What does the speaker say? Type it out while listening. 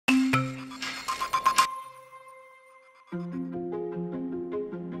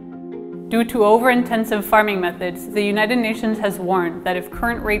Due to over-intensive farming methods, the United Nations has warned that if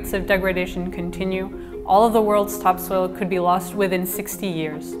current rates of degradation continue, all of the world's topsoil could be lost within 60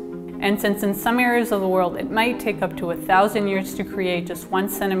 years. And since in some areas of the world it might take up to 1,000 years to create just 1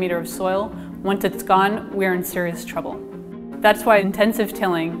 centimeter of soil, once it's gone, we're in serious trouble. That's why intensive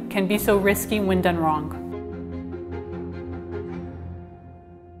tilling can be so risky when done wrong.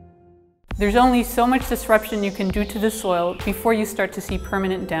 There's only so much disruption you can do to the soil before you start to see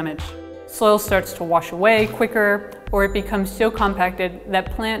permanent damage. Soil starts to wash away quicker, or it becomes so compacted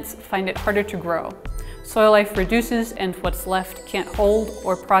that plants find it harder to grow. Soil life reduces, and what's left can't hold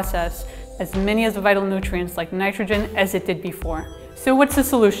or process as many of the vital nutrients like nitrogen as it did before. So what's the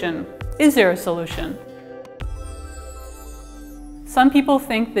solution? Is there a solution? Some people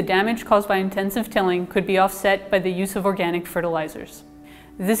think the damage caused by intensive tilling could be offset by the use of organic fertilizers.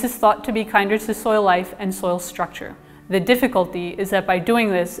 This is thought to be kinder to soil life and soil structure. The difficulty is that by doing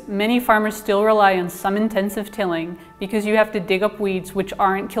this, many farmers still rely on some intensive tilling because you have to dig up weeds which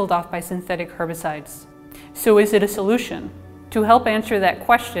aren't killed off by synthetic herbicides. So is it a solution? To help answer that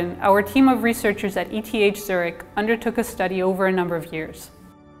question, our team of researchers at ETH Zurich undertook a study over a number of years.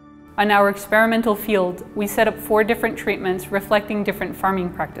 On our experimental field, we set up 4 different treatments reflecting different farming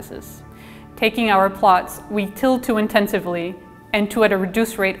practices. Taking our plots, we tilled too intensively and to at a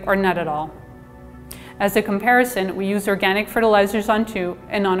reduced rate or not at all. As a comparison, we used organic fertilizers on 2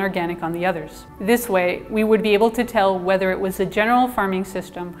 and non-organic on the others. This way, we would be able to tell whether it was the general farming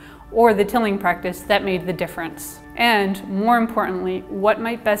system or the tilling practice that made the difference. And, more importantly, what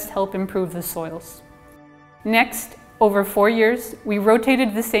might best help improve the soils. Next, over 4 years, we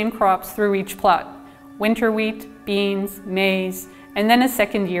rotated the same crops through each plot: winter wheat, beans, maize, and then a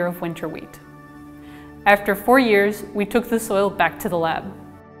second year of winter wheat. After 4 years, we took the soil back to the lab.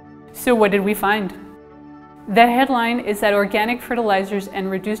 So what did we find? The headline is that organic fertilizers and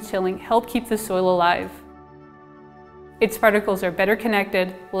reduced tilling help keep the soil alive. Its particles are better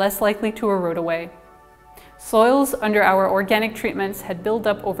connected, less likely to erode away. Soils under our organic treatments had built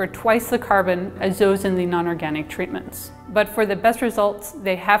up over twice the carbon as those in the non-organic treatments. But for the best results,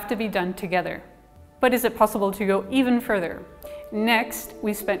 they have to be done together. But is it possible to go even further? Next,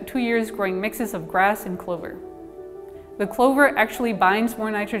 we spent 2 years growing mixes of grass and clover. The clover actually binds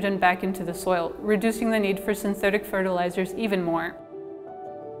more nitrogen back into the soil, reducing the need for synthetic fertilizers even more.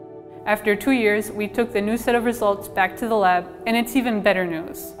 After 2 years, we took the new set of results back to the lab, and it's even better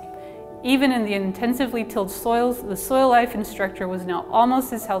news. Even in the intensively tilled soils, the soil life and structure was now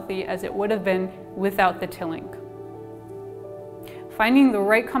almost as healthy as it would have been without the tilling. Finding the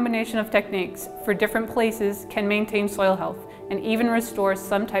right combination of techniques for different places can maintain soil health and even restore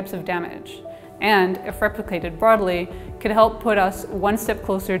some types of damage. And, if replicated broadly, could help put us one step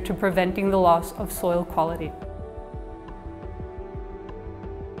closer to preventing the loss of soil quality.